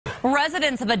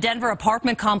Residents of a Denver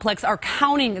apartment complex are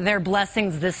counting their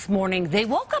blessings this morning. They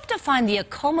woke up to find the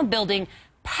Acoma building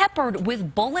peppered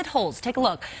with bullet holes. Take a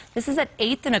look. This is at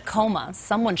 8th and Acoma.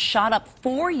 Someone shot up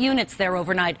 4 units there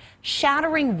overnight,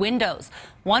 shattering windows.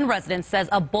 One resident says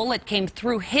a bullet came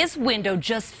through his window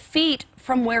just feet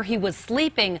from where he was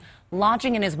sleeping,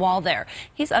 lodging in his wall there.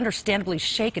 He's understandably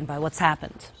shaken by what's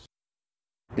happened.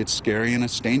 It's scary and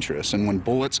it's dangerous, and when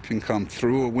bullets can come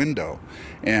through a window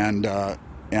and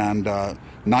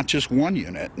not just one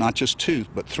unit, not just 2,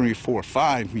 but 3, 4,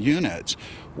 5 units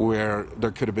where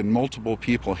there could have been multiple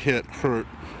people hit, hurt,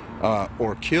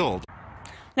 or killed.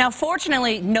 Now,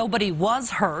 fortunately, nobody was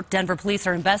hurt. Denver police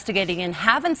are investigating and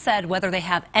haven't said whether they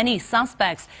have any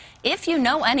suspects. If you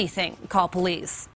know anything, call police.